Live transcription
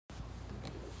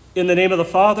In the name of the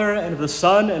Father, and of the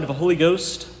Son, and of the Holy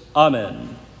Ghost.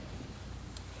 Amen.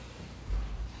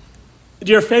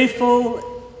 Dear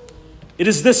faithful, it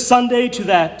is this Sunday to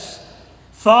that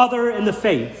Father in the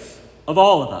faith of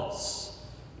all of us,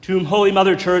 to whom Holy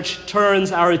Mother Church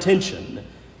turns our attention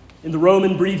in the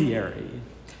Roman Breviary,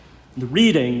 in the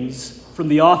readings from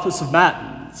the Office of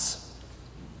Matins.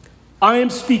 I am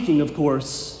speaking, of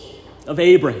course, of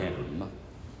Abraham,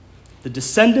 the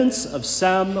descendants of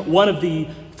Sem, one of the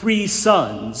 3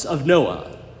 sons of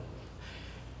Noah.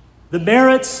 The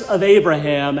merits of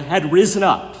Abraham had risen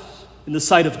up in the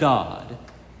sight of God.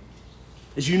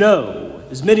 As you know,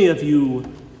 as many of you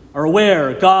are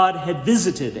aware, God had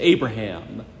visited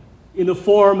Abraham in the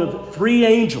form of 3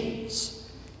 angels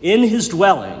in his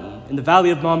dwelling in the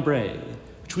valley of Mamre,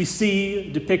 which we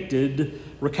see depicted,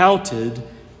 recounted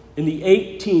in the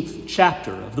 18th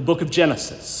chapter of the book of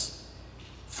Genesis,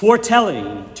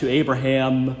 foretelling to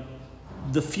Abraham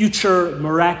the future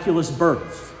miraculous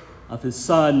birth of his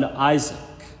son Isaac.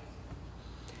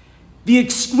 The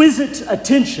exquisite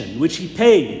attention which he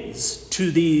pays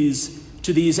to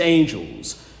these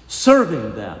angels,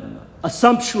 serving them a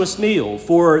sumptuous meal,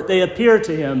 for they appear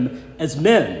to him as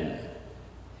men,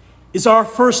 is our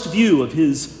first view of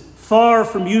his far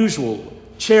from usual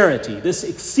charity, this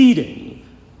exceeding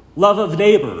love of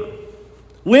neighbor.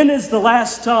 When is the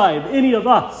last time any of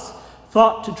us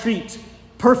thought to treat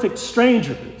perfect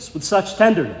strangers with such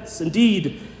tenderness?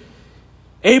 Indeed,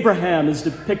 Abraham is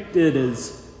depicted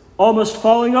as almost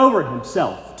falling over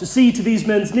himself to see to these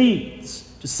men's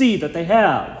needs, to see that they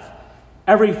have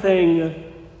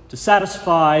everything to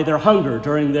satisfy their hunger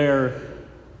during their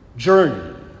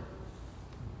journey.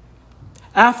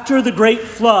 After the great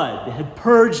flood had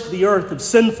purged the earth of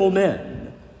sinful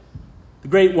men, the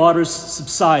great waters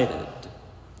subsided,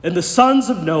 and the sons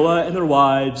of Noah and their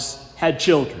wives had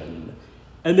children,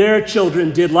 and their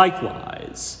children did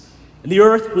likewise. And the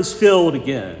earth was filled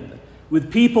again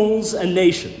with peoples and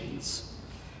nations.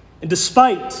 And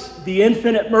despite the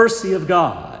infinite mercy of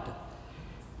God,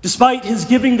 despite his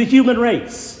giving the human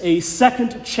race a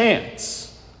second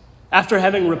chance after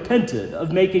having repented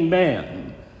of making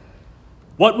man,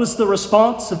 what was the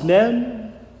response of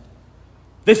men?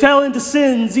 They fell into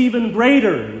sins even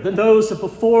greater than those of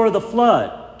before the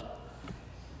flood.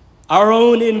 Our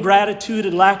own ingratitude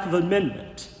and lack of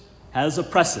amendment has a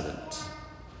precedent.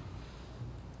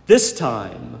 This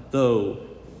time, though,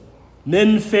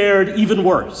 men fared even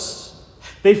worse.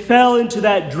 They fell into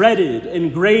that dreaded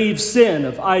and grave sin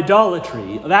of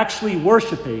idolatry, of actually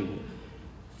worshiping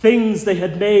things they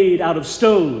had made out of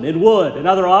stone and wood and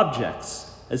other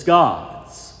objects as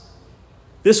gods.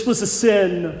 This was a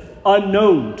sin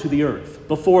unknown to the earth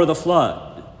before the flood.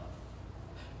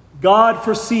 God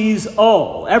foresees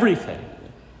all, everything,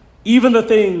 even the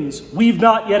things we've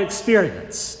not yet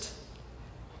experienced.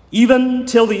 Even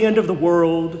till the end of the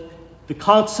world, the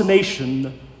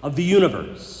consummation of the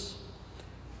universe.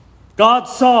 God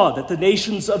saw that the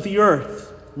nations of the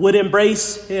earth would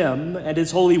embrace him and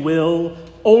his holy will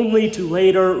only to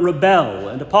later rebel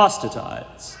and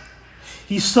apostatize.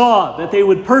 He saw that they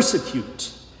would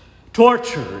persecute,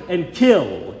 torture, and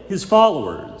kill his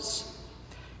followers.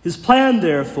 His plan,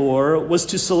 therefore, was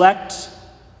to select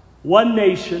one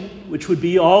nation, which would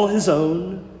be all his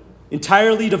own,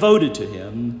 entirely devoted to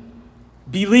him,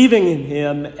 believing in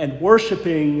him and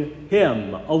worshiping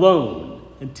him alone,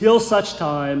 until such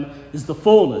time as the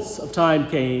fullness of time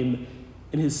came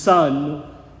and his Son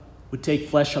would take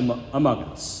flesh among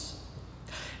us.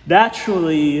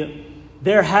 Naturally,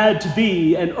 there had to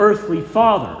be an earthly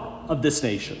father of this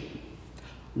nation,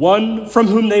 one from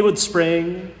whom they would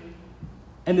spring,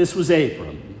 and this was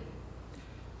Abram.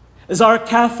 As our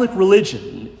Catholic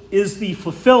religion is the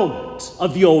fulfillment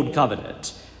of the Old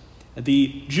Covenant, and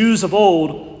the Jews of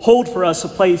old hold for us a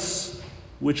place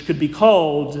which could be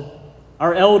called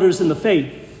our elders in the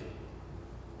faith,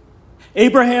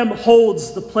 Abraham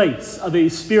holds the place of a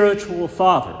spiritual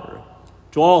father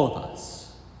to all of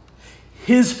us.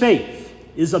 His faith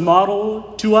is a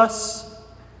model to us.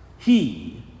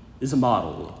 He is a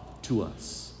model to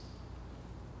us.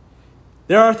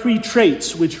 There are 3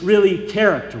 traits which really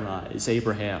characterize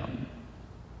Abraham: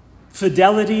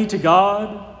 fidelity to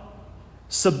God,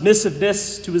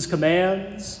 submissiveness to his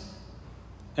commands,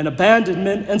 and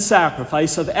abandonment and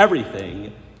sacrifice of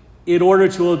everything in order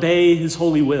to obey his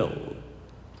holy will.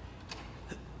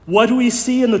 What do we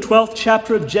see in the 12th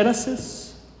chapter of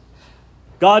Genesis?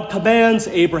 God commands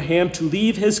Abraham to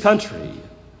leave his country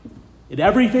and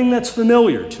everything that's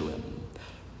familiar to him,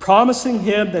 promising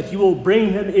him that he will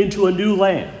bring him into a new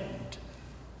land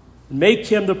and make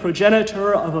him the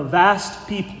progenitor of a vast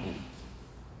people.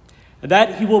 and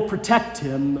that he will protect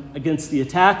him against the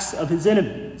attacks of his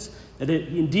enemies, that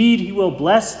indeed he will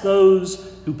bless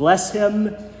those who bless him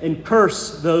and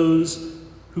curse those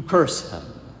who curse him.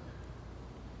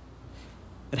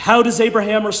 And how does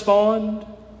Abraham respond?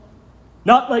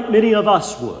 Not like many of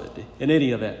us would in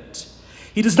any event.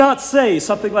 He does not say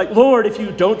something like, Lord, if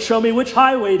you don't show me which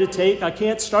highway to take, I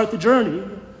can't start the journey.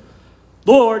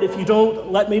 Lord, if you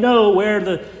don't let me know where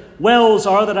the wells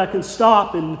are that I can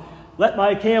stop and let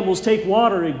my camels take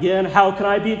water again, how can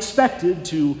I be expected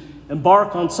to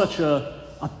embark on such a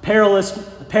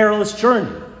perilous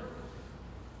journey?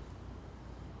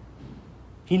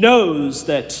 He knows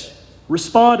that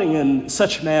responding in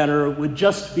such manner would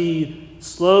just be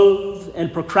sloth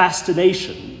and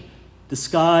procrastination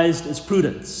disguised as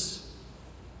prudence.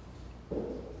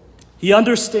 He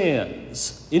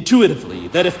understands intuitively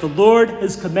that if the Lord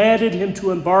has commanded him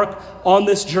to embark on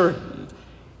this journey,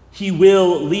 he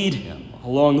will lead him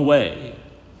along the way.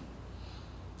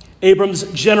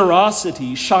 Abram's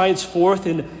generosity shines forth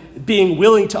in being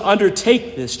willing to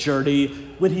undertake this journey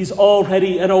when he's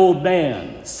already an old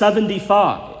man,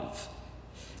 75.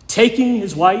 Taking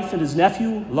his wife and his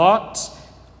nephew, Lot,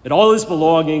 and all his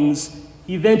belongings,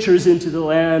 he ventures into the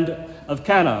land of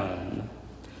Canaan.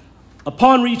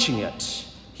 Upon reaching it,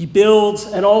 he builds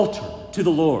an altar to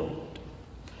the Lord.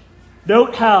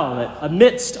 Note how that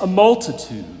amidst a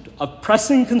multitude of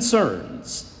pressing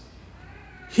concerns,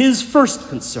 his first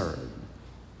concern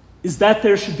is that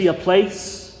there should be a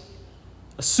place,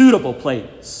 a suitable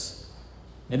place,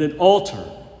 and an altar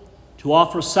to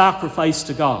offer sacrifice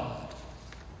to God.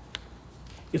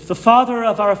 If the father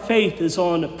of our faith is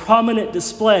on prominent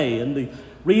display in the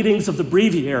readings of the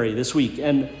breviary this week,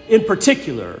 and in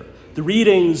particular, the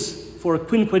readings for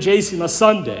Quinquagesima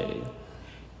Sunday,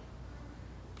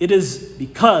 it is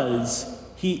because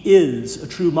he is a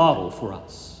true model for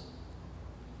us.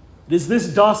 It is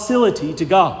this docility to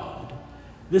God,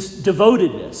 this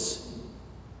devotedness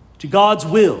to God's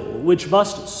will, which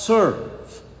must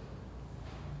serve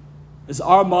as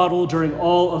our model during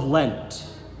all of Lent.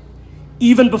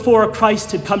 Even before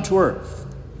Christ had come to earth,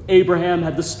 Abraham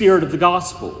had the spirit of the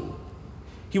gospel.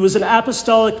 He was an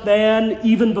apostolic man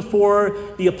even before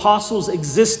the apostles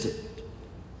existed.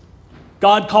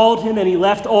 God called him and he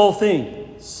left all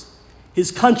things,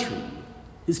 his country,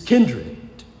 his kindred,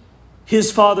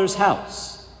 his father's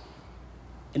house,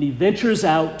 and he ventures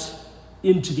out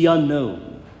into the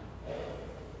unknown.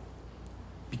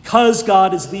 Because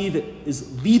God is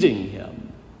leading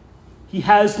him, he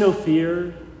has no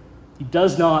fear. He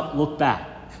does not look back.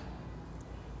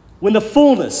 When the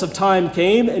fullness of time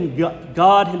came and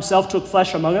God himself took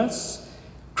flesh among us,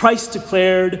 Christ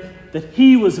declared that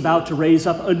he was about to raise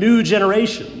up a new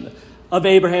generation of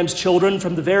Abraham's children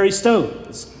from the very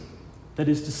stones, that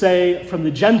is to say, from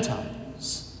the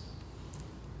Gentiles.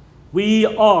 We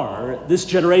are this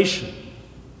generation.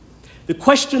 The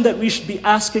question that we should be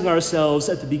asking ourselves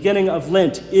at the beginning of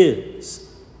Lent is,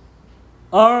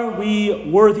 are we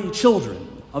worthy children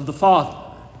of the Father,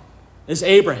 as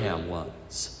Abraham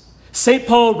was? St.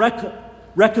 Paul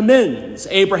recommends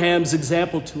Abraham's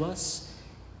example to us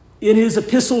in his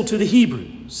epistle to the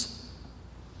Hebrews.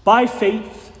 By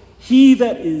faith, he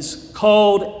that is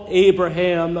called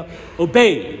Abraham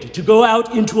obeyed to go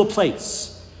out into a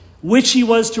place which he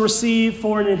was to receive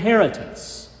for an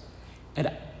inheritance.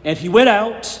 And he went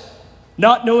out,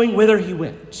 not knowing whither he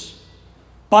went.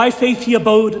 By faith he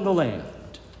abode in the land,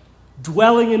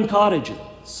 dwelling in cottages,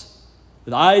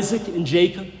 with Isaac and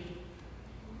Jacob,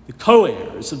 the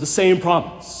co-heirs of the same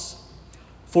promise.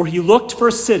 For he looked for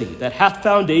a city that hath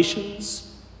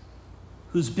foundations,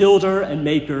 whose builder and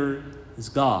maker is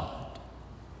God.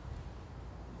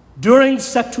 During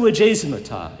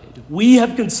Septuagesima-tide, we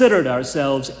have considered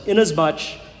ourselves inasmuch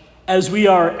as we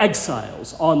are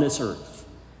exiles on this earth,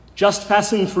 just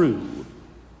passing through,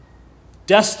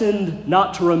 destined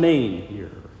not to remain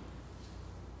here.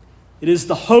 It is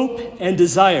the hope and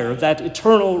desire of that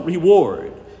eternal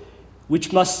reward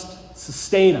which must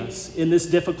sustain us in this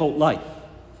difficult life.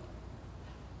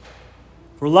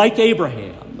 For like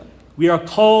Abraham, we are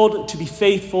called to be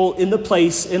faithful in the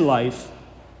place in life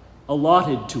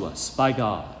allotted to us by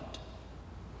God,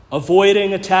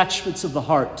 avoiding attachments of the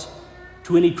heart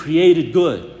to any created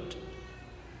good,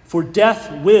 for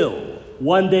death will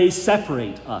one day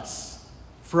separate us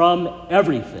from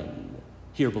everything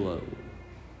here below.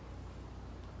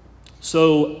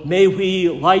 So may we,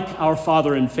 like our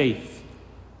Father in faith,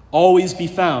 always be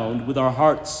found with our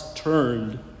hearts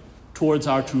turned towards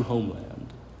our true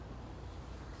homeland.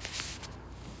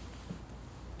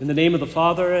 In the name of the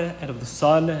Father, and of the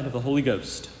Son, and of the Holy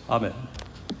Ghost. Amen.